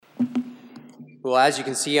Well, as you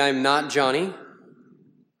can see, I'm not Johnny,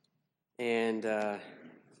 and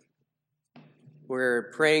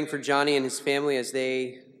we're praying for Johnny and his family as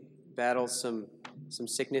they battle some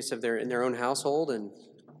sickness in their own household, and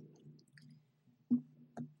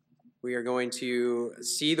we are going to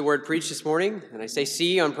see the word preached this morning. And I say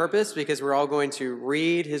see on purpose because we're all going to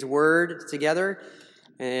read his word together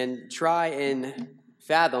and try and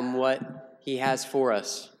fathom what he has for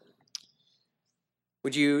us.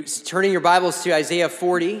 Would you turn in your Bibles to Isaiah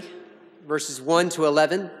 40, verses 1 to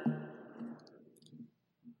 11?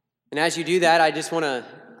 And as you do that, I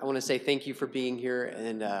want to say thank you for being here,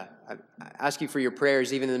 and I ask you for your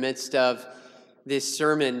prayers even in the midst of this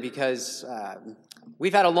sermon, because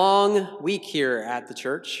we've had a long week here at the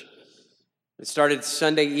church. It started last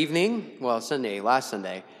Sunday,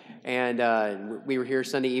 and we were here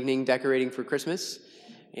Sunday evening decorating for Christmas.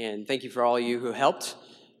 And thank you for all of you who helped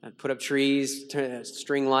put up trees,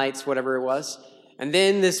 string lights, whatever it was. And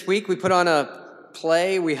then this week we put on a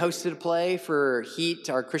play. We hosted a play for HEAT,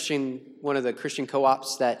 one of the Christian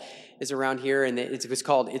co-ops that is around here, and it was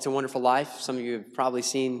called It's a Wonderful Life. Some of you have probably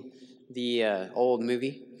seen the old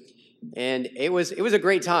movie. And it was a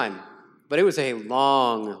great time, but it was a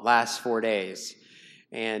long last 4 days.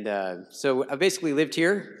 And so I basically lived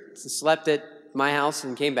here, slept at my house,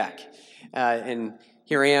 and came back. And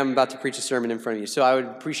here I am about to preach a sermon in front of you, so I would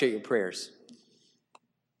appreciate your prayers.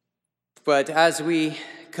 But as we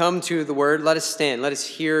come to the word, let us stand. Let us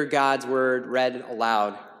hear God's word read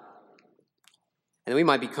aloud, and we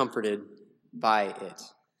might be comforted by it.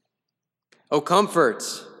 Oh, comfort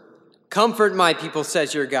my people,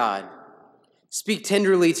 says your God. Speak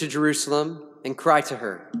tenderly to Jerusalem and cry to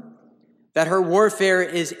her, that her warfare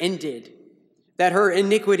is ended, that her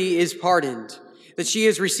iniquity is pardoned, that she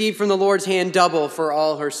has received from the Lord's hand double for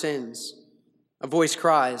all her sins. A voice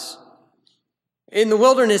cries, in the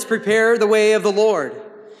wilderness prepare the way of the Lord.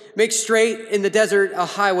 Make straight in the desert a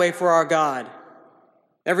highway for our God.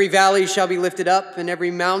 Every valley shall be lifted up, and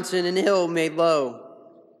every mountain and hill made low.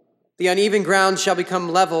 The uneven ground shall become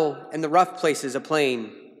level, and the rough places a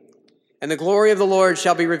plain. And the glory of the Lord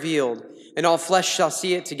shall be revealed, and all flesh shall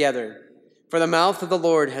see it together. For the mouth of the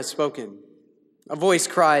Lord has spoken. A voice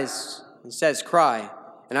cries and says, cry.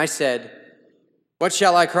 And I said, what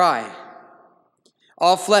shall I cry?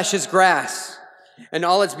 All flesh is grass, and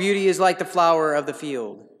all its beauty is like the flower of the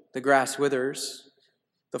field. The grass withers,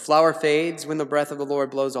 the flower fades when the breath of the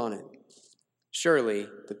Lord blows on it. Surely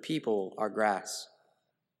the people are grass.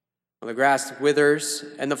 Well, the grass withers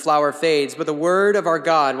and the flower fades, but the word of our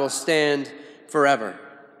God will stand forever.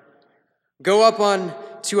 Go up on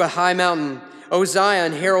to a high mountain, O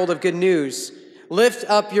Zion, herald of good news. Lift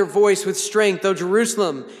up your voice with strength, O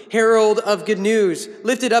Jerusalem, herald of good news.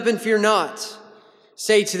 Lift it up and fear not.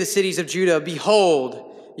 Say to the cities of Judah,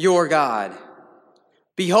 behold your God.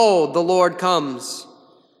 Behold, the Lord comes.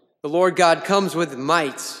 The Lord God comes with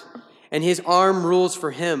might, and his arm rules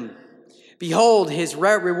for him. Behold, his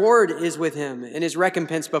reward is with him, and his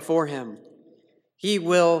recompense before him. He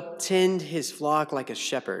will tend his flock like a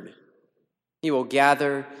shepherd. He will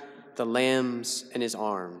gather the lambs in his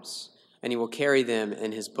arms, and he will carry them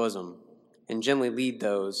in his bosom, and gently lead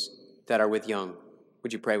those that are with young.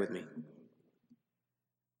 Would you pray with me?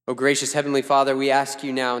 Oh, gracious Heavenly Father, we ask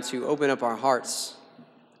you now to open up our hearts,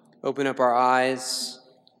 open up our eyes,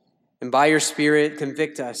 and by your Spirit,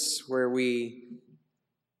 convict us where we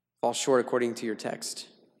fall short according to your text.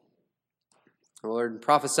 Oh, Lord,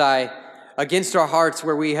 prophesy against our hearts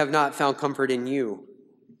where we have not found comfort in you,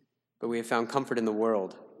 but we have found comfort in the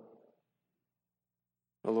world.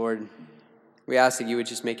 Oh, Lord, we ask that you would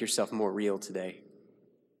just make yourself more real today,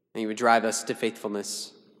 and you would drive us to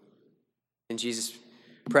faithfulness. In Jesus'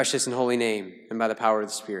 precious and holy name, and by the power of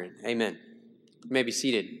the Spirit. Amen. You may be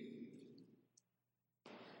seated.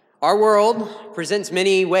 Our world presents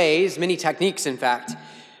many ways, many techniques, in fact,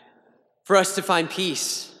 for us to find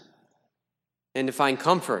peace and to find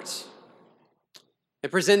comfort.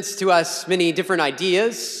 It presents to us many different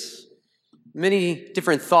ideas, many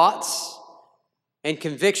different thoughts, and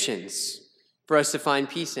convictions for us to find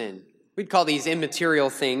peace in. We'd call these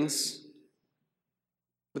immaterial things.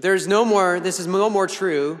 But this is no more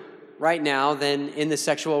true right now than in the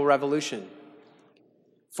sexual revolution.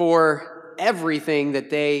 For everything that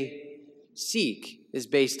they seek is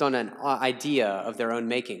based on an idea of their own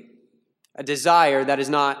making. A desire that is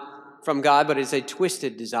not from God, but is a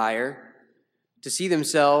twisted desire to see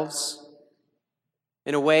themselves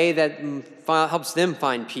in a way that helps them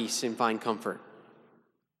find peace and find comfort.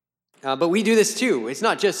 But we do this too. It's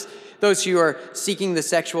not just those who are seeking the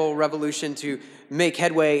sexual revolution to make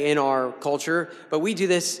headway in our culture, but we do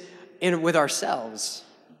this with ourselves.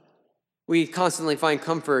 We constantly find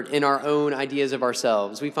comfort in our own ideas of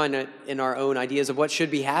ourselves. We find it in our own ideas of what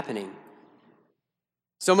should be happening.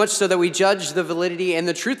 So much so that we judge the validity and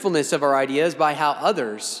the truthfulness of our ideas by how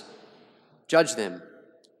others judge them,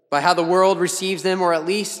 by how the world receives them, or at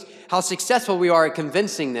least how successful we are at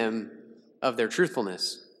convincing them of their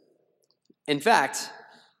truthfulness. In fact,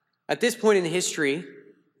 at this point in history,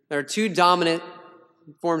 there are two dominant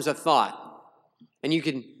forms of thought, and you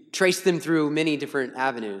can trace them through many different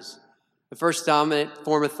avenues. The first dominant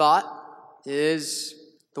form of thought is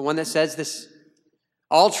the one that says this: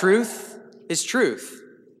 all truth is truth,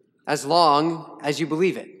 as long as you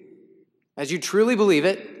believe it. As you truly believe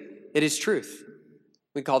it, it is truth.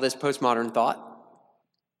 We call this postmodern thought.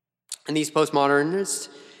 And these postmodernists,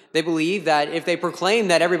 they believe that if they proclaim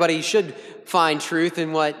that everybody should find truth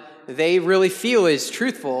in what they really feel is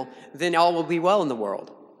truthful, then all will be well in the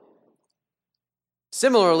world.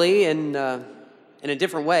 Similarly, in a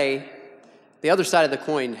different way, the other side of the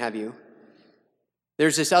coin,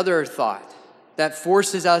 there's this other thought that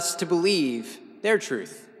forces us to believe their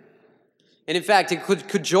truth. And in fact, it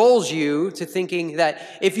cajoles you to thinking that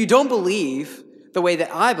if you don't believe the way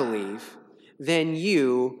that I believe, then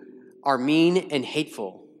you are mean and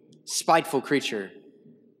hateful, spiteful creature.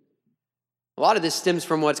 A lot of this stems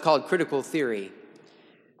from what's called critical theory,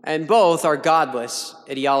 and both are godless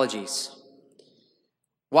ideologies.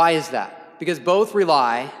 Why is that? Because both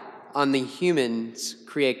rely on the human's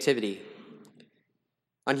creativity.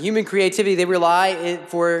 On human creativity, they rely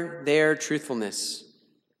for their truthfulness.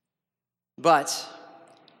 But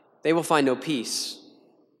they will find no peace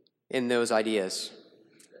in those ideas.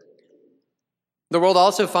 The world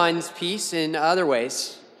also finds peace in other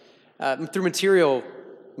ways, through material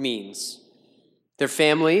means. Their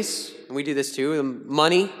families, and we do this too,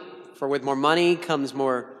 money, for with more money comes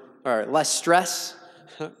less stress.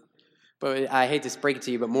 But I hate to break it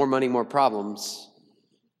to you, but more money, more problems.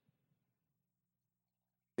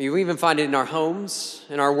 You even find it in our homes,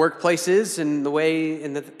 in our workplaces, in the way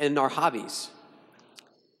in our hobbies.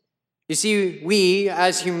 You see, we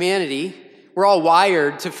as humanity, we're all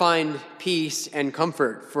wired to find peace and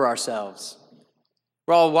comfort for ourselves.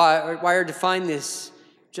 We're all wired to find this,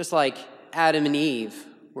 just like Adam and Eve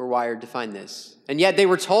were wired to find this. And yet they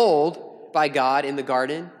were told by God in the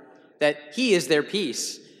garden that He is their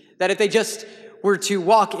peace, that if they just were to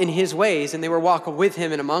walk in His ways and they were walking with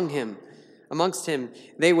Him and amongst Him,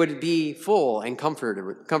 they would be full and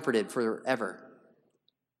comforted forever.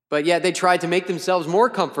 But yet they tried to make themselves more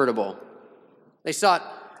comfortable. They sought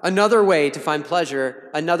another way to find pleasure,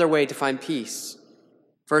 another way to find peace.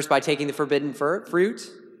 First by taking the forbidden fruit,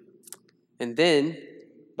 and then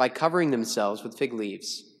by covering themselves with fig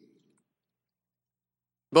leaves.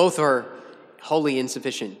 Both are wholly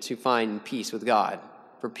insufficient to find peace with God,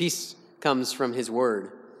 for peace comes from His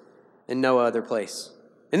word and no other place.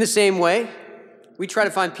 In the same way, we try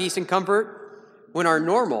to find peace and comfort when our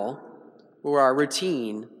normal or our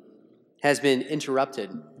routine has been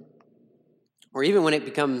interrupted, or even when it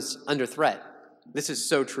becomes under threat. This is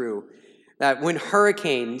so true, that when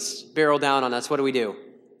hurricanes barrel down on us, what do?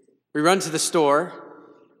 We run to the store,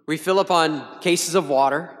 we fill up on cases of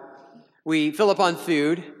water, we fill up on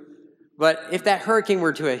food, but if that hurricane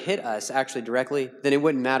were to hit us actually directly, then it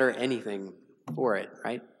wouldn't matter anything for it,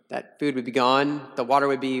 right? That food would be gone, the water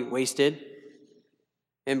would be wasted.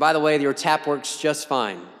 And by the way, your tap works just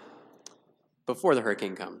fine before the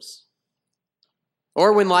hurricane comes.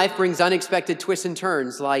 Or when life brings unexpected twists and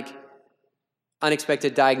turns, like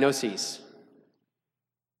unexpected diagnoses.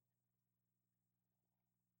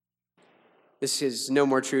 This is no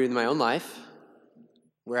more true in my own life,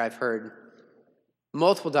 where I've heard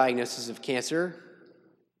multiple diagnoses of cancer,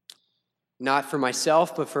 not for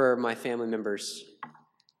myself, but for my family members.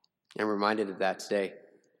 I'm reminded of that today.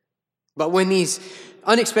 But when these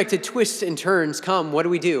unexpected twists and turns come, what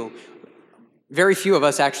do? Very few of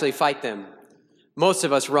us actually fight them. Most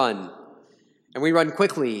of us run. And we run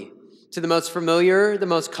quickly to the most familiar, the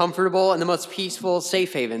most comfortable, and the most peaceful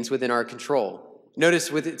safe havens within our control. Notice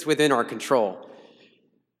it's within our control.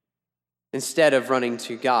 Instead of running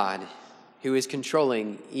to God, who is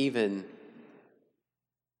controlling even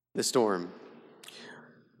the storm.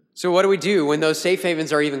 So what do we do when those safe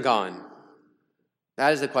havens are even gone?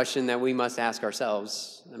 That is the question that we must ask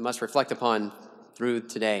ourselves and must reflect upon through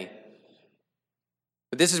today.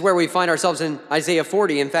 But this is where we find ourselves in Isaiah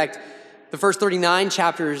 40. In fact, the first 39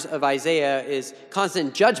 chapters of Isaiah is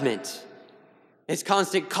constant judgment. It's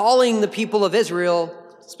constant calling the people of Israel,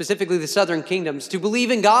 specifically the southern kingdoms, to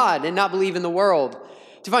believe in God and not believe in the world,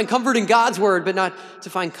 to find comfort in God's word, but not to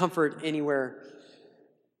find comfort anywhere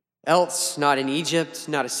else, not in Egypt,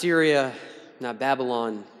 not Assyria, not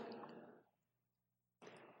Babylon.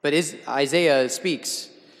 But Isaiah speaks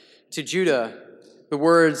to Judah the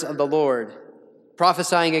words of the Lord,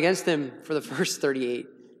 prophesying against them for the first 38,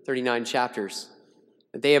 39 chapters.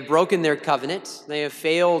 That they have broken their covenant, they have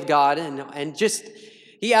failed God, and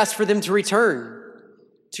he asked for them to return,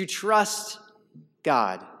 to trust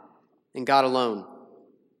God and God alone.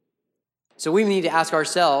 So we need to ask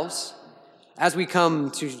ourselves, as we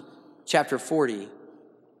come to chapter 40,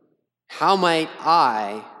 how might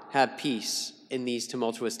I have peace in these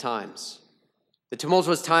tumultuous times? The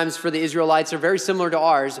tumultuous times for the Israelites are very similar to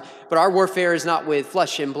ours, but our warfare is not with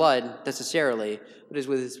flesh and blood necessarily, but is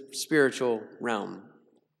with a spiritual realm.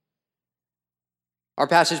 Our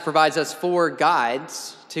passage provides us 4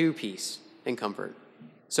 guides to peace and comfort.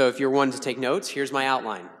 So if you're one to take notes, here's my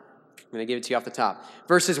outline. I'm going to give it to you off the top.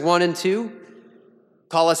 Verses 1 and 2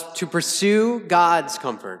 call us to pursue God's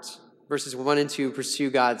comfort. Verses 1 and 2 pursue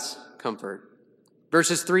God's comfort.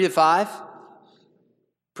 Verses 3 to 5,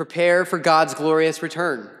 prepare for God's glorious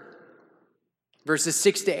return. Verses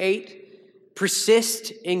 6 to 8,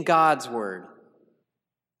 persist in God's word.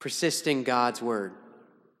 Persist in God's word.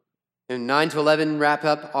 And 9 to 11 wrap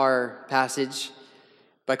up our passage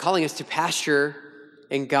by calling us to pasture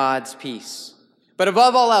in God's peace. But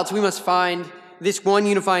above all else, we must find this one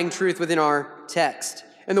unifying truth within our text,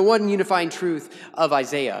 and the one unifying truth of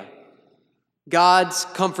Isaiah. God's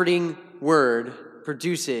comforting word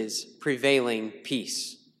produces prevailing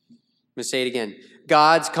peace. I'm going to say it again.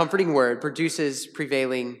 God's comforting word produces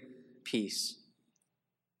prevailing peace.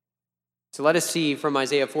 So let us see from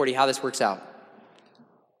Isaiah 40 how this works out.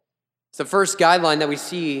 So the first guideline that we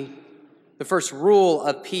see, the first rule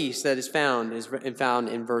of peace that is found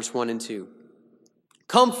in verse 1 and 2.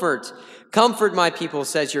 Comfort, comfort my people,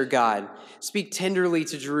 says your God. Speak tenderly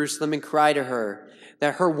to Jerusalem and cry to her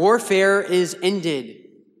that her warfare is ended.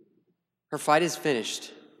 Her fight is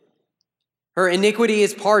finished. Her iniquity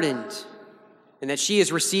is pardoned, and that she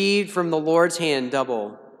has received from the Lord's hand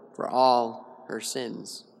double for all her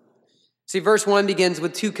sins. See, verse 1 begins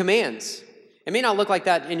with 2 commands. It may not look like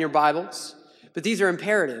that in your Bibles, but these are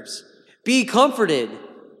imperatives. Be comforted,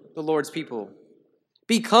 the Lord's people.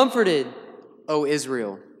 Be comforted, O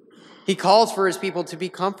Israel. He calls for his people to be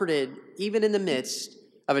comforted even in the midst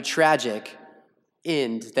of a tragic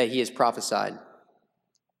end that he has prophesied.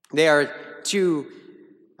 They are to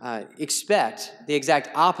expect the exact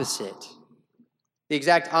opposite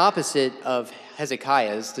of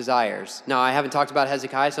Hezekiah's desires. Now, I haven't talked about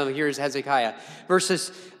Hezekiah, so here's Hezekiah.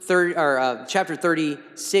 Chapter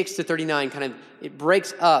 36 to 39 it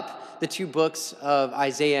breaks up the 2 books of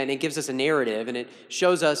Isaiah, and it gives us a narrative, and it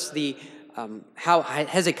shows us how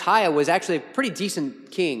Hezekiah was actually a pretty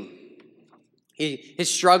decent king.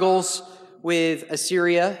 His struggles with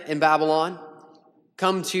Assyria and Babylon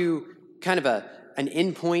come to kind of an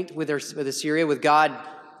end point with Assyria, with God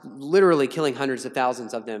literally killing hundreds of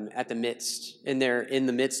thousands of them in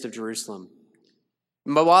the midst of Jerusalem.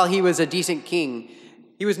 But while he was a decent king,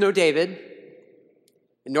 he was no David,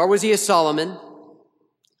 nor was he a Solomon,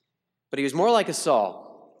 but he was more like a Saul.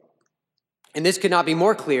 And this could not be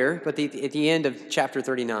more clear, but at the end of chapter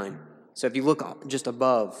 39. So if you look up just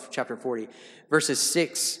above chapter 40, verses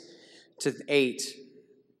 6 to 8,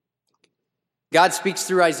 God speaks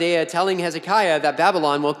through Isaiah, telling Hezekiah that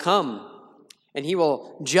Babylon will come, and he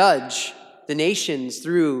will judge the nations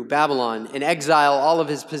through Babylon and exile all of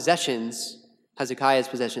his possessions, Hezekiah's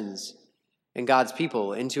possessions, and God's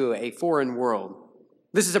people into a foreign world.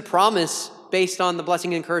 This is a promise based on the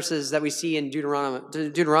blessing and curses that we see in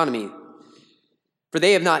Deuteronomy. For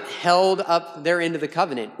they have not held up their end of the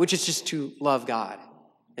covenant, which is just to love God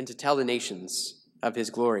and to tell the nations of his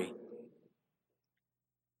glory.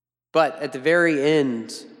 But at the very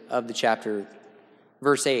end of the chapter,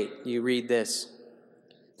 verse 8, you read this.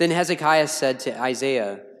 Then Hezekiah said to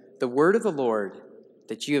Isaiah, the word of the Lord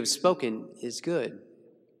that you have spoken is good.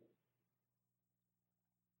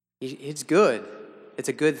 It's good. It's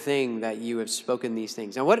a good thing that you have spoken these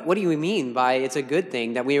things. Now, what do you mean by it's a good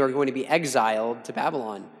thing that we are going to be exiled to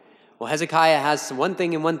Babylon? Well, Hezekiah has one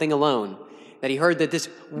thing and one thing alone, that he heard that this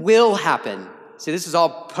will happen. See, this is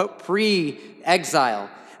all pre-exile,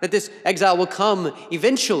 that this exile will come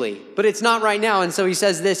eventually, but it's not right now. And so he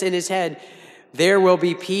says this in his head, there will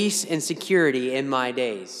be peace and security in my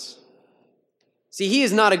days. See, he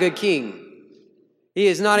is not a good king. He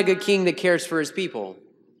is not a good king that cares for his people.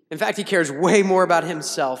 In fact, he cares way more about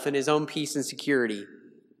himself and his own peace and security.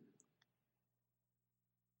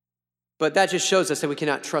 But that just shows us that we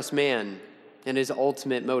cannot trust man and his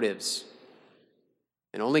ultimate motives.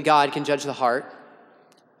 And only God can judge the heart.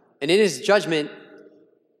 And in his judgment,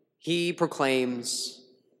 he proclaims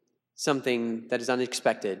something that is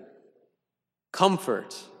unexpected.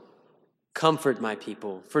 Comfort, comfort my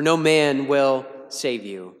people, for no man will save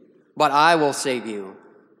you, but I will save you.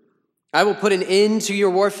 I will put an end to your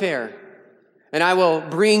warfare, and I will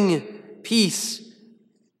bring peace,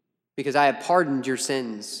 because I have pardoned your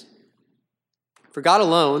sins. For God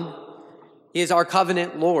alone, He is our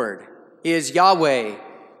covenant Lord. He is Yahweh,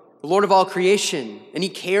 the Lord of all creation, and He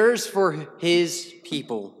cares for His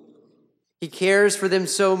people. He cares for them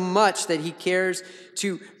so much that He cares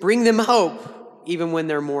to bring them hope even when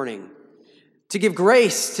they're mourning, to give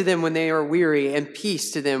grace to them when they are weary and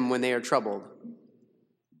peace to them when they are troubled.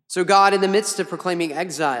 So God, in the midst of proclaiming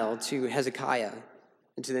exile to Hezekiah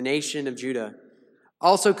and to the nation of Judah,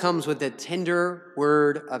 also comes with a tender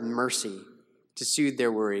word of mercy to soothe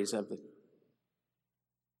their worries of it.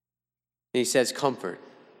 And He says, comfort.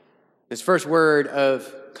 This first word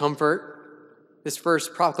of comfort, this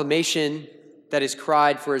first proclamation that is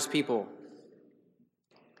cried for His people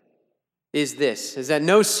is that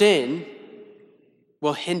no sin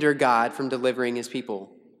will hinder God from delivering His people.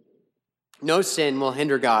 No sin will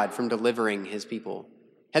hinder God from delivering His people.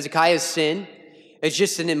 Hezekiah's sin is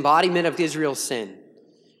just an embodiment of Israel's sin.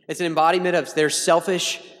 It's an embodiment of their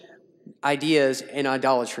selfish ideas and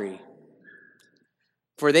idolatry.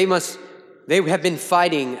 For they have been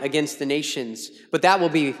fighting against the nations, but that will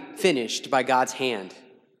be finished by God's hand.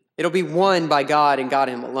 It'll be won by God and God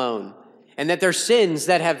alone. And that their sins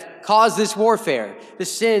that have caused this warfare, the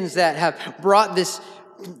sins that have brought this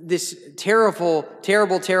terrible,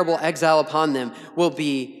 terrible, terrible exile upon them will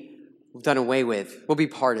be done away with, will be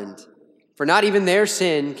pardoned. For not even their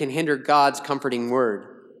sin can hinder God's comforting word.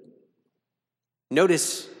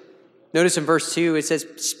 Notice in verse 2, it says,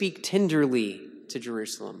 speak tenderly to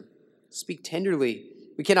Jerusalem. Speak tenderly.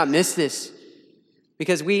 We cannot miss this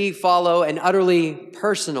because we follow an utterly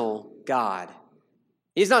personal God.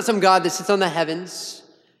 He's not some God that sits on the heavens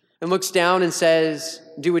and looks down and says,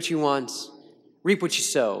 do what you want, reap what you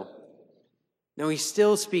sow. No, He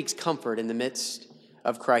still speaks comfort in the midst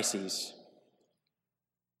of crises.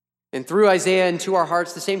 And through Isaiah and to our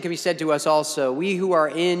hearts, the same can be said to us also. We who are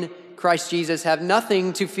in Christ Jesus have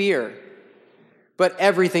nothing to fear, but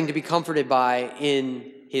everything to be comforted by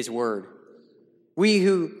in His word. We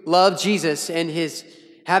who love Jesus and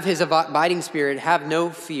have His abiding Spirit have no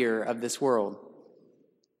fear of this world.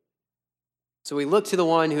 So we look to the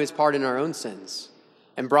one who has pardoned our own sins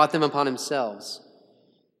and brought them upon Himself,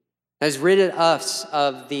 has rid us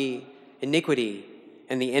of the iniquity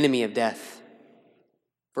and the enemy of death.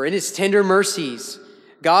 For in His tender mercies,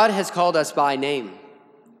 God has called us by name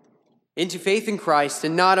into faith in Christ,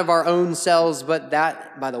 and not of our own selves, but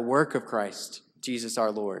that by the work of Christ, Jesus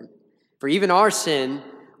our Lord. For even our sin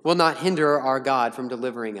will not hinder our God from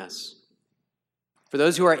delivering us. For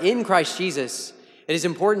those who are in Christ Jesus, it is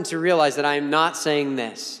important to realize that I am not saying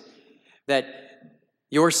this, that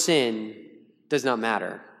your sin does not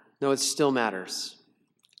matter. No, it still matters.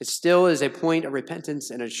 It still is a point of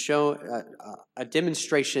repentance and a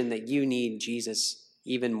demonstration that you need Jesus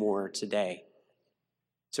even more today.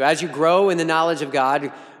 So as you grow in the knowledge of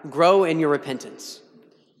God, grow in your repentance.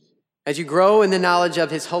 As you grow in the knowledge of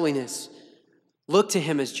His holiness, look to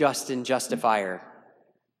Him as just and justifier.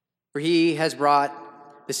 For He has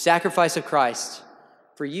brought the sacrifice of Christ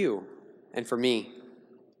for you and for me.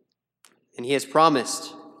 And He has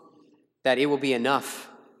promised that it will be enough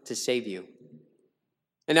to save you.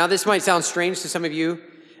 And now this might sound strange to some of you.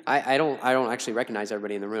 I don't actually recognize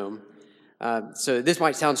everybody in the room. So this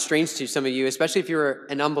might sound strange to some of you, especially if you're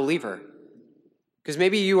an unbeliever. Because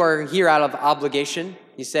maybe you are here out of obligation.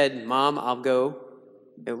 You said, Mom, I'll go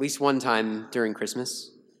at least one time during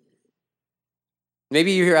Christmas.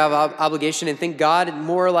 Maybe you're here out of obligation and think God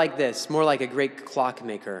more like this, more like a great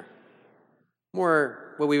clockmaker,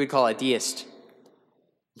 more what we would call a deist.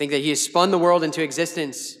 Think that He has spun the world into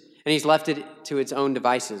existence and He's left it to its own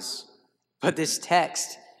devices. But this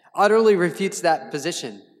text utterly refutes that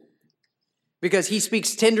position because He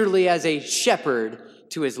speaks tenderly as a shepherd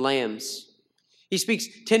to His lambs. He speaks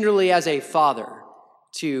tenderly as a father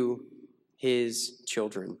to His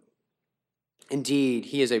children. Indeed,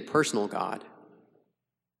 He is a personal God.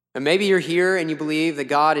 And maybe you're here and you believe that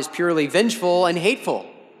God is purely vengeful and hateful.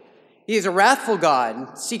 He is a wrathful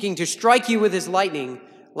God seeking to strike you with His lightning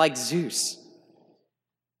like Zeus.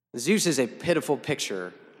 Zeus is a pitiful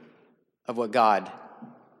picture of what God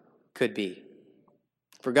could be.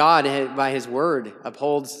 For God, by His word,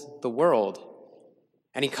 upholds the world,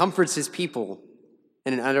 and He comforts His people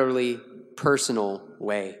in an utterly personal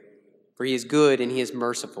way. For He is good and He is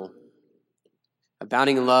merciful,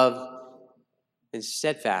 abounding in love and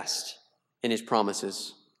steadfast in His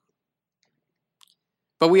promises.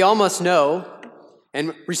 But we all must know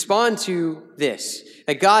and respond to this,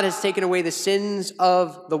 that God has taken away the sins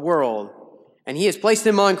of the world, and he has placed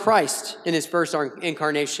them on Christ in his first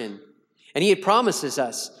incarnation. And he promises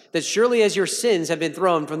us that surely as your sins have been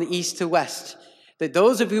thrown from the east to west, that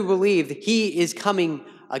those of you who believe that he is coming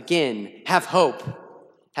again have hope,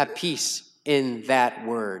 have peace in that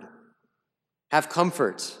word, have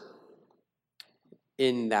comfort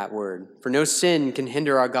in that word. For no sin can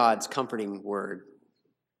hinder our God's comforting word.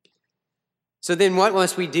 So then what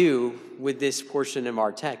must we do with this portion of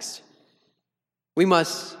our text? We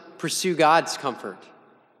must pursue God's comfort,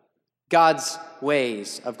 God's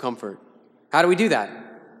ways of comfort. How do we do that?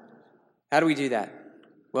 How do we do that?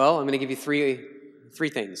 Well, I'm going to give you three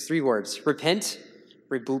things, three words. Repent,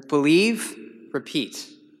 believe, repeat.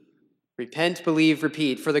 Repent, believe,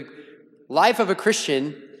 repeat. For the life of a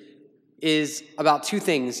Christian is about two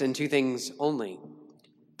things and two things only.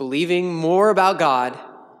 Believing more about God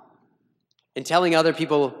and telling other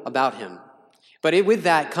people about him. But with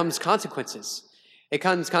that comes consequences. It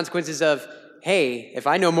comes consequences of, hey, if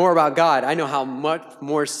I know more about God, I know how much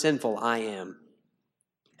more sinful I am.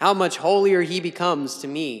 How much holier he becomes to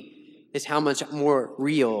me is how much more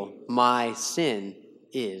real my sin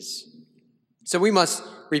is. So we must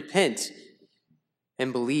repent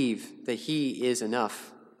and believe that he is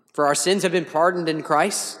enough. For our sins have been pardoned in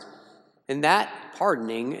Christ, and that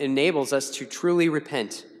pardoning enables us to truly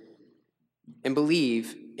repent and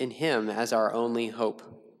believe in him as our only hope.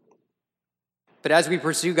 But as we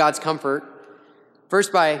pursue God's comfort,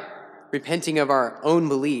 first by repenting of our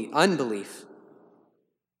own unbelief,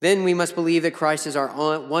 then we must believe that Christ is our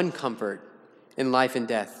one comfort in life and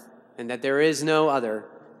death, and that there is no other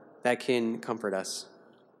that can comfort us.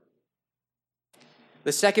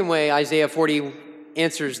 The second way Isaiah 40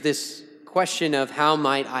 answers this question of how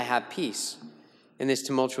might I have peace in these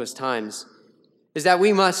tumultuous times is that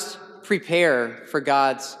we must prepare for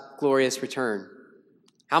God's glorious return.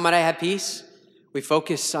 How might I have peace? We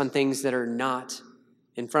focus on things that are not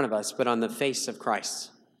in front of us, but on the face of Christ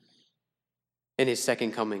in his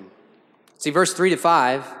second coming. See, verse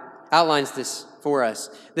 3-5 outlines this for us.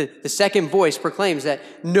 The second voice proclaims that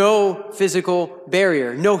no physical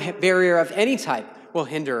barrier, no barrier of any type will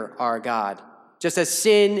hinder our God. Just as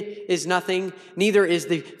sin is nothing, neither is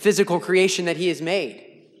the physical creation that he has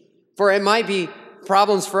made. For it might be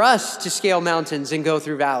problems for us to scale mountains and go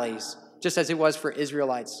through valleys, just as it was for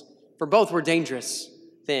Israelites. For both were dangerous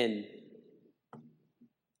then.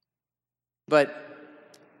 But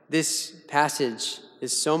this passage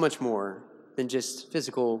is so much more than just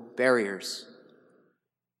physical barriers.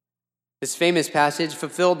 This famous passage,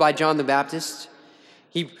 fulfilled by John the Baptist,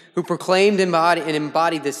 who proclaimed and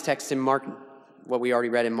embodied this text in Mark, what we already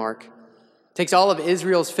read in Mark, takes all of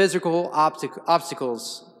Israel's physical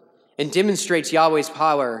obstacles and demonstrates Yahweh's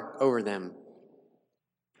power over them.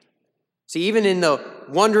 See, even in the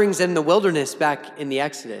wanderings in the wilderness back in the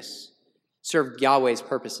Exodus, served Yahweh's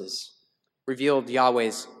purposes, revealed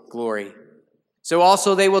Yahweh's glory. So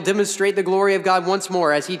also they will demonstrate the glory of God once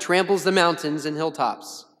more as he tramples the mountains and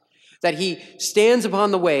hilltops, that he stands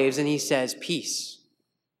upon the waves and he says, peace,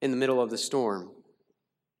 in the middle of the storm.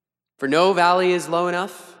 For no valley is low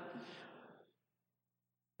enough,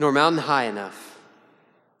 nor mountain high enough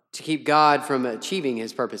to keep God from achieving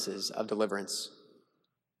his purposes of deliverance.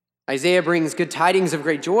 Isaiah brings good tidings of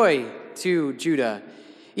great joy to Judah,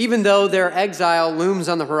 even though their exile looms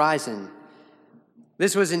on the horizon.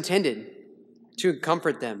 This was intended to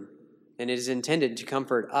comfort them, and it is intended to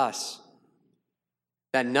comfort us,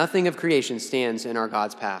 that nothing of creation stands in our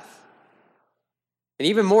God's path. And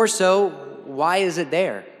even more so, why is it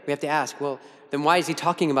there? We have to ask, well, then why is he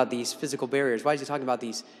talking about these physical barriers? Why is he talking about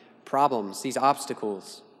these problems, these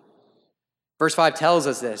obstacles? Verse 5 tells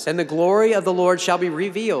us this, and the glory of the Lord shall be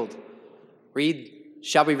revealed. Read,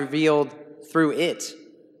 shall be revealed through it,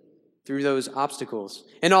 through those obstacles.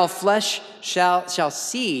 And all flesh shall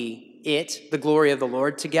see it, the glory of the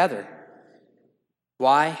Lord, together.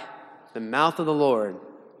 Why? The mouth of the Lord,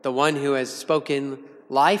 the one who has spoken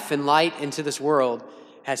life and light into this world,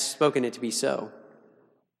 has spoken it to be so.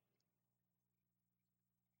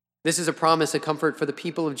 This is a promise of comfort for the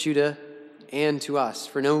people of Judah and to us,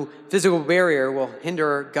 for no physical barrier will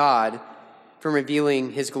hinder God from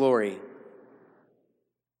revealing his glory.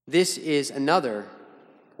 This is another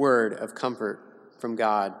word of comfort from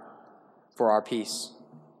God for our peace.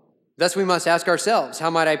 Thus we must ask ourselves, how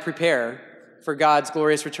might I prepare for God's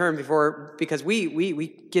glorious return because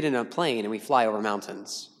we get in a plane and we fly over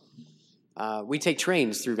mountains. We take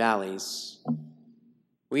trains through valleys.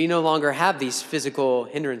 We no longer have these physical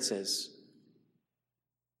hindrances.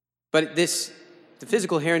 But the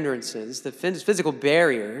physical hindrances, the physical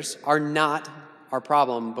barriers are not our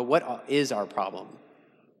problem, but what is our problem?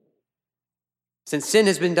 Since sin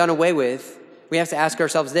has been done away with, we have to ask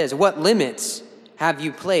ourselves this: what limits have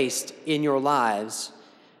you placed in your lives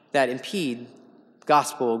that impede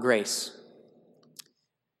gospel grace?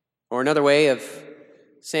 Or another way of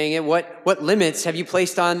saying it, what limits have you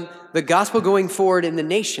placed on the gospel going forward in the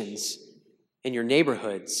nations, in your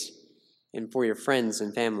neighborhoods, and for your friends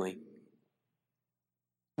and family?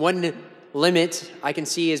 One limit I can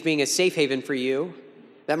see as being a safe haven for you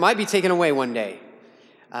that might be taken away one day.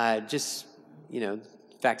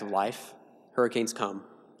 Fact of life, hurricanes come.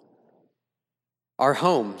 Our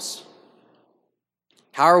homes.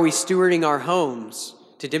 How are we stewarding our homes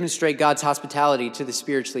to demonstrate God's hospitality to the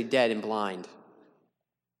spiritually dead and blind?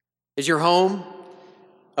 Is your home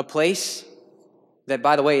a place that,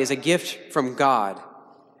 by the way, is a gift from God,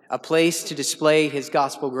 a place to display his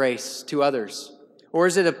gospel grace to others? Or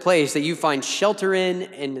is it a place that you find shelter in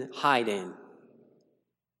and hide in?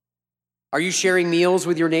 Are you sharing meals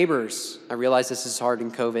with your neighbors? I realize this is hard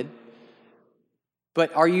in COVID.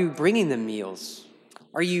 But are you bringing them meals?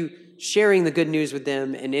 Are you sharing the good news with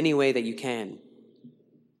them in any way that you can?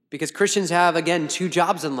 Because Christians have, again, two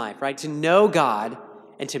jobs in life, right? To know God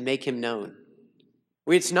and to make him known.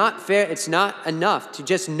 It's not fair. It's not enough to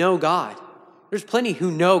just know God. There's plenty who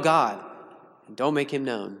know God and don't make him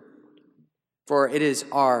known. For it is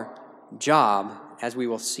our job, as we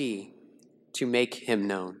will see, to make him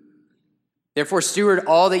known. Therefore, steward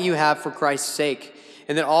all that you have for Christ's sake,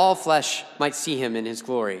 and that all flesh might see him in his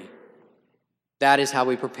glory. That is how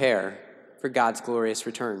we prepare for God's glorious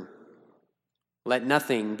return. Let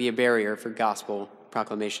nothing be a barrier for gospel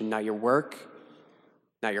proclamation, not your work,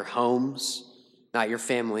 not your homes, not your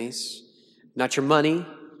families, not your money,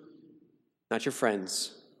 not your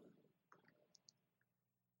friends.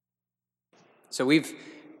 So we've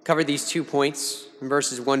covered these 2 points in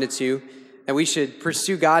verses 1 to 2, that we should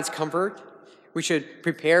pursue God's comfort. We should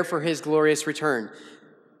prepare for his glorious return.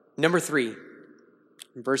 Number 3,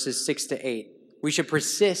 verses 6 to 8, we should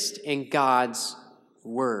persist in God's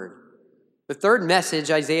word. The third message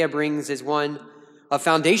Isaiah brings is one of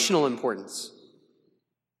foundational importance.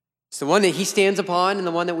 It's the one that he stands upon and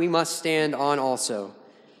the one that we must stand on also.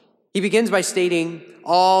 He begins by stating,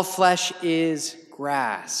 all flesh is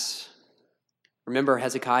grass. Remember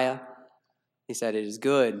Hezekiah? He said, it is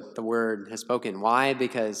good the word has spoken. Why?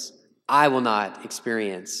 Because I will not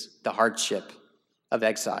experience the hardship of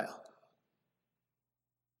exile.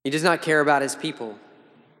 He does not care about his people.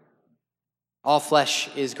 All flesh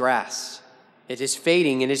is grass. It is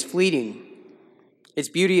fading and is fleeting. Its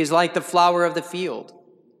beauty is like the flower of the field.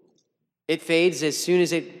 It fades as soon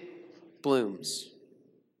as it blooms.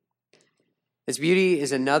 This beauty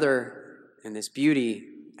is another, and this beauty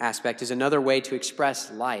aspect is another way to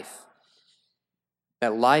express life.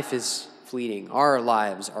 That life is fleeting. Our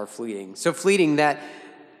lives are fleeting. So fleeting that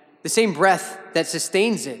the same breath that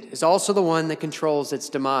sustains it is also the one that controls its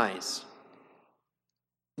demise.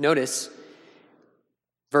 Notice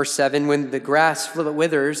verse 7, when the grass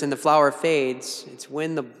withers and the flower fades, it's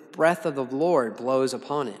when the breath of the Lord blows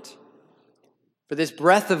upon it. For this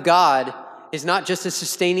breath of God is not just a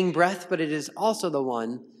sustaining breath, but it is also the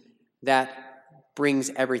one that brings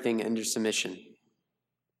everything into submission.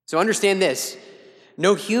 So understand this: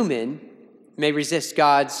 no human may resist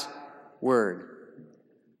God's word.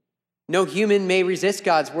 No human may resist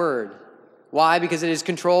God's word. Why? Because it is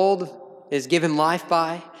controlled, it is given life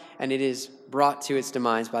by, and it is brought to its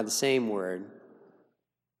demise by the same word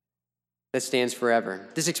that stands forever.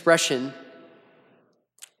 This expression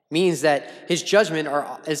means that his judgment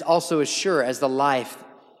is also as sure as the life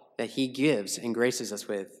that he gives and graces us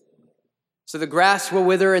with. So the grass will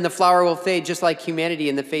wither and the flower will fade, just like humanity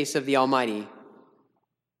in the face of the Almighty.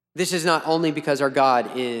 This is not only because our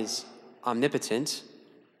God is omnipotent,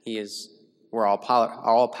 we're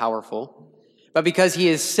all powerful, but because he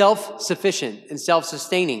is self-sufficient and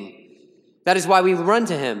self-sustaining. That is why we run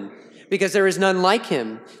to him, because there is none like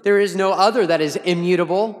him. There is no other that is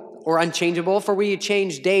immutable or unchangeable, for we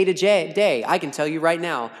change day to day. I can tell you right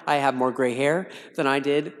now, I have more gray hair than I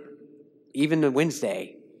did even on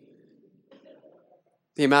Wednesday.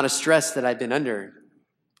 The amount of stress that I've been under.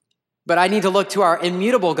 But I need to look to our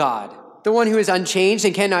immutable God, the one who is unchanged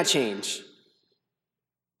and cannot change.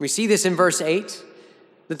 We see this in verse 8,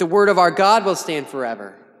 that the word of our God will stand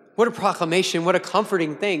forever. What a proclamation, what a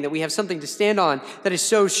comforting thing that we have something to stand on that is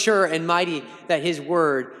so sure and mighty that his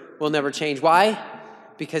word will never change. Why?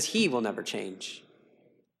 Because he will never change.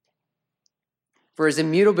 For his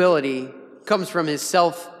immutability comes from his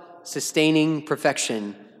self-sustaining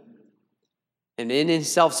perfection. And in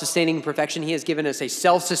his self-sustaining perfection, he has given us a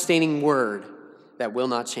self-sustaining word that will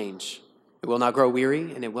not change. It will not grow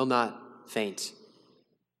weary, and it will not faint.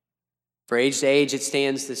 For age to age it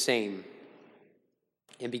stands the same.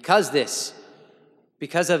 And because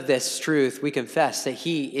of this truth, we confess that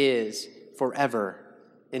he is forever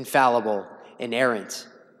infallible, inerrant.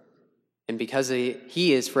 And because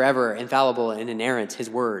he is forever infallible and inerrant, his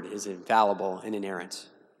word is infallible and inerrant.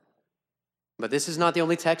 But this is not the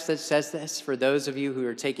only text that says this. For those of you who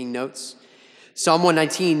are taking notes, Psalm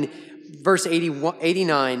 119, verse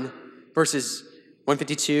 89, verses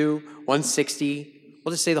 152, 160,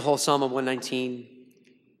 we'll just say the whole Psalm of 119,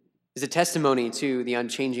 is a testimony to the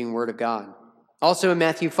unchanging word of God. Also in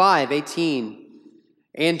Matthew 5, 18,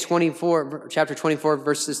 and 24, chapter 24,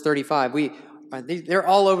 verses 35, they're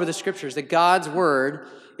all over the scriptures, that God's word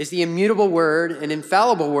is the immutable word, an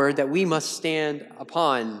infallible word that we must stand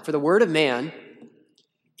upon. For the word of man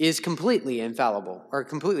is completely infallible, or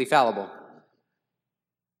completely fallible,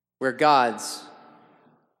 where God's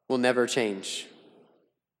will never change.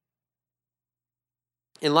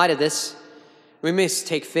 In light of this, we must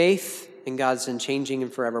take faith in God's unchanging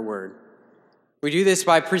and forever word. We do this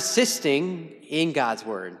by persisting in God's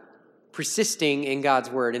word. Persisting in God's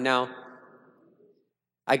word. And now,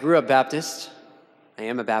 I grew up Baptist. I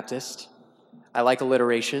am a Baptist. I like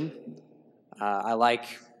alliteration. I like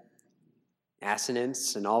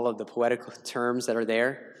assonance and all of the poetical terms that are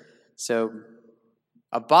there. So,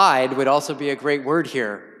 abide would also be a great word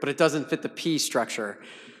here, but it doesn't fit the P structure.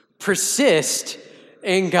 Persist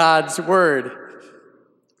in God's word.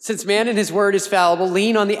 Since man in his word is fallible,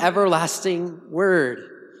 lean on the everlasting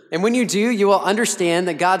word. And when you do, you will understand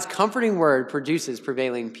that God's comforting word produces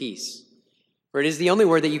prevailing peace. For it is the only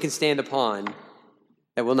word that you can stand upon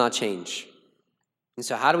that will not change. And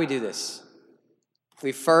so how do we do this?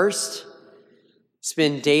 We first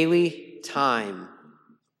spend daily time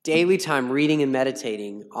reading and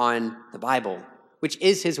meditating on the Bible, which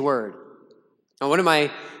is his word. Now, one of my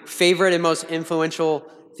favorite and most influential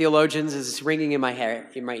theologians is ringing in my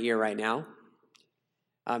ear right now.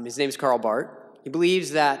 His name is Karl Barth. He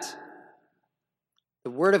believes that the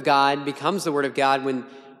word of God becomes the word of God when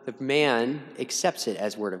the man accepts it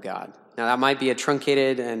as word of God. Now, that might be a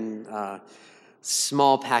truncated and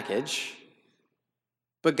small package,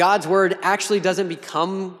 but God's word actually doesn't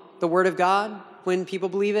become the word of God when people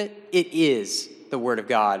believe it. It is the word of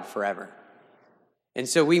God forever. And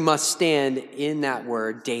so we must stand in that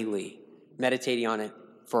word daily, meditating on it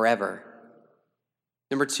forever.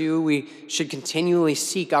 Number two, we should continually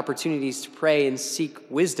seek opportunities to pray and seek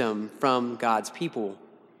wisdom from God's people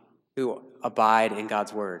who abide in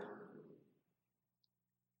God's word.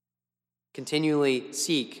 Continually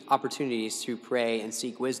seek opportunities to pray and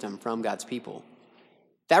seek wisdom from God's people.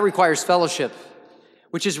 That requires fellowship,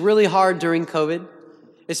 which is really hard during COVID,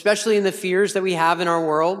 especially in the fears that we have in our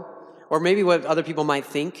world, or maybe what other people might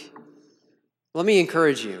think. Let me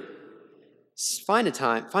encourage you. Find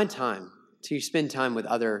time to spend time with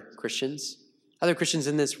other Christians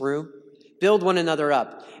in this room. Build one another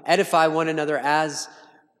up. Edify one another as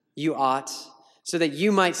you ought, so that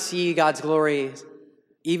you might see God's glory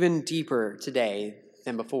even deeper today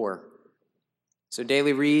than before. So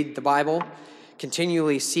daily read the Bible,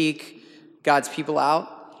 continually seek God's people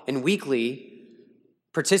out, and weekly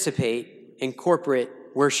participate in corporate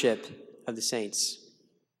worship of the saints.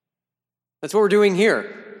 That's what we're doing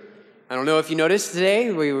here. I don't know if you noticed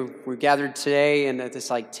today, we gathered today and at this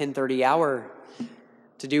 10:30 hour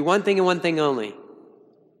to do one thing and one thing only,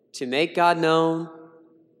 to make God known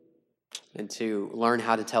and to learn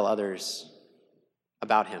how to tell others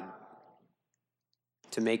about him,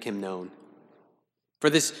 to make him known. For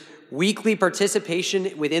this weekly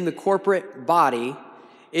participation within the corporate body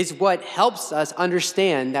is what helps us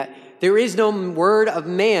understand that there is no word of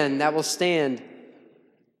man that will stand,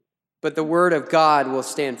 but the word of God will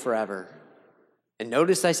stand forever. And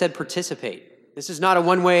notice I said participate. This is not a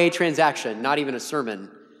one-way transaction, not even a sermon.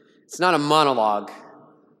 It's not a monologue.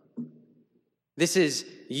 This is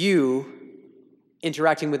you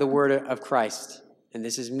interacting with the word of Christ. And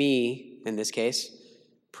this is me, in this case,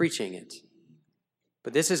 preaching it.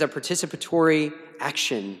 But this is a participatory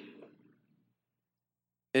action.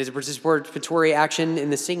 It is a participatory action in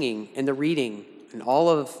the singing, in the reading, and all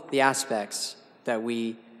of the aspects that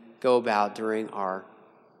we go about during our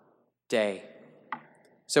day.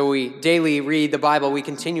 So we daily read the Bible, we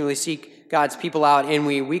continually seek God's people out, and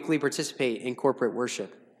we weekly participate in corporate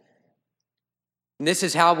worship. And this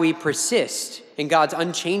is how we persist in God's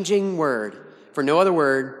unchanging word, for no other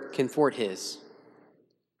word can thwart his.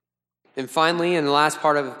 And finally, in the last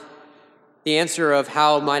part of the answer of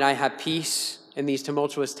how might I have peace in these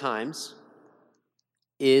tumultuous times,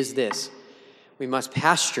 is this: we must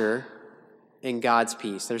pasture in God's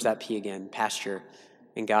peace. There's that P again, pasture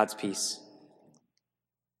in God's peace.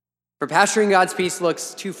 For pasturing God's peace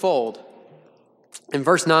looks twofold. In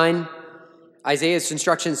verse 9, Isaiah's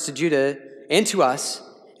instructions to Judah and to us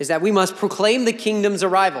is that we must proclaim the kingdom's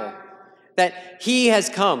arrival, that he has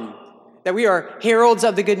come, that we are heralds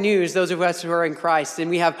of the good news, those of us who are in Christ, and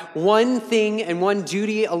we have one thing and one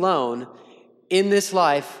duty alone in this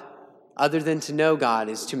life other than to know God,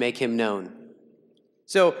 is to make him known.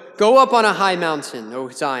 So go up on a high mountain, O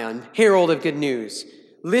Zion, herald of good news.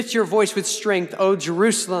 Lift your voice with strength, O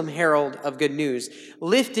Jerusalem, herald of good news.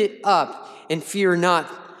 Lift it up and fear not.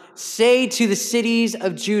 Say to the cities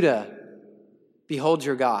of Judah, behold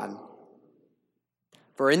your God.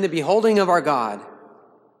 For in the beholding of our God,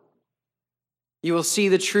 you will see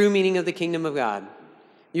the true meaning of the kingdom of God.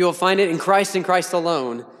 You will find it in Christ and Christ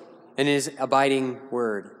alone, and his abiding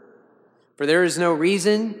word. For there is no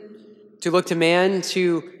reason to look to man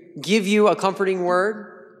to give you a comforting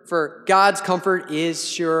word, for God's comfort is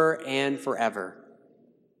sure and forever.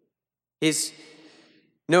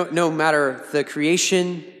 No matter the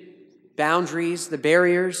creation boundaries, the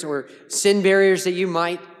barriers or sin barriers that you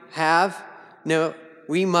might have, no,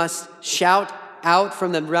 we must shout out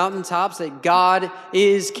from the mountaintops that God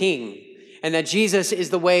is King and that Jesus is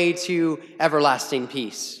the way to everlasting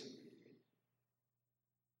peace.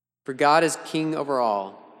 For God is King over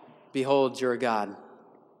all. Behold your God.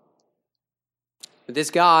 But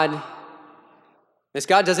this God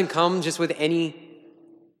doesn't come just with any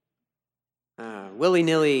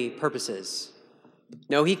willy-nilly purposes.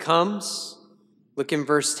 No, he comes, look in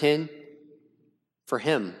verse 10, for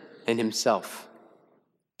him and himself,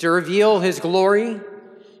 to reveal his glory,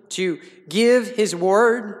 to give his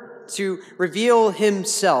word, to reveal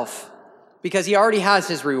himself, because he already has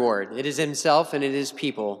his reward. It is himself and it is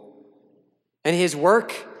people. And his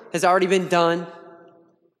work has already been done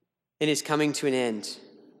and is coming to an end.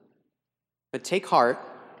 But take heart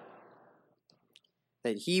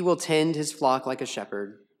that he will tend his flock like a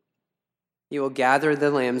shepherd. He will gather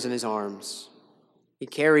the lambs in his arms. He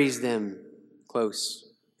carries them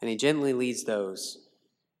close, and he gently leads those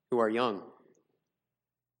who are young.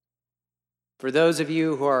 For those of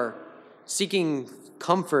you who are seeking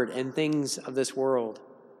comfort in things of this world,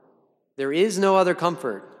 there is no other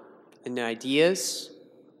comfort in ideas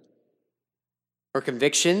or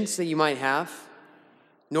convictions that you might have,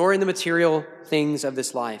 nor in the material things of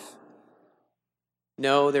this life.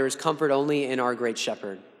 No, there is comfort only in our great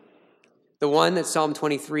shepherd, the one that Psalm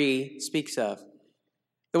 23 speaks of,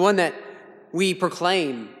 the one that we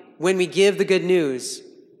proclaim when we give the good news.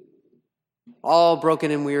 All broken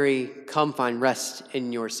and weary, come find rest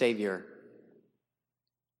in your Savior.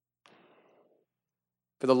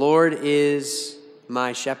 For the Lord is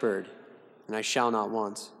my shepherd, and I shall not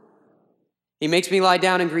want. He makes me lie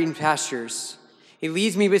down in green pastures. He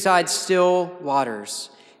leads me beside still waters.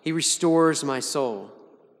 He restores my soul.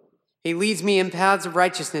 He leads me in paths of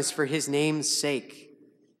righteousness for his name's sake.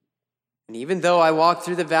 And even though I walk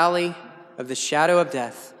through the valley of the shadow of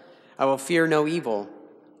death, I will fear no evil,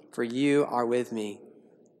 for you are with me.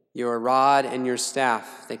 Your rod and your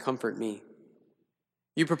staff, they comfort me.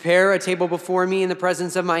 You prepare a table before me in the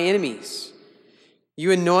presence of my enemies.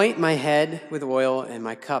 You anoint my head with oil, and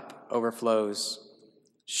my cup overflows.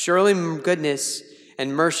 Surely goodness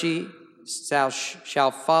and mercy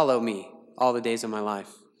shall follow me all the days of my life,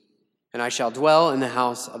 and I shall dwell in the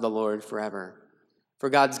house of the Lord forever. For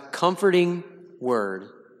God's comforting word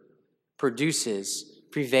produces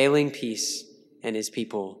prevailing peace in his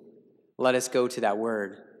people. Let us go to that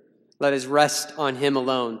word. Let us rest on him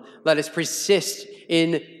alone. Let us persist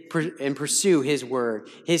in and pursue his word,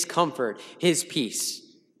 his comfort, his peace.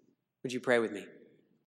 Would you pray with me?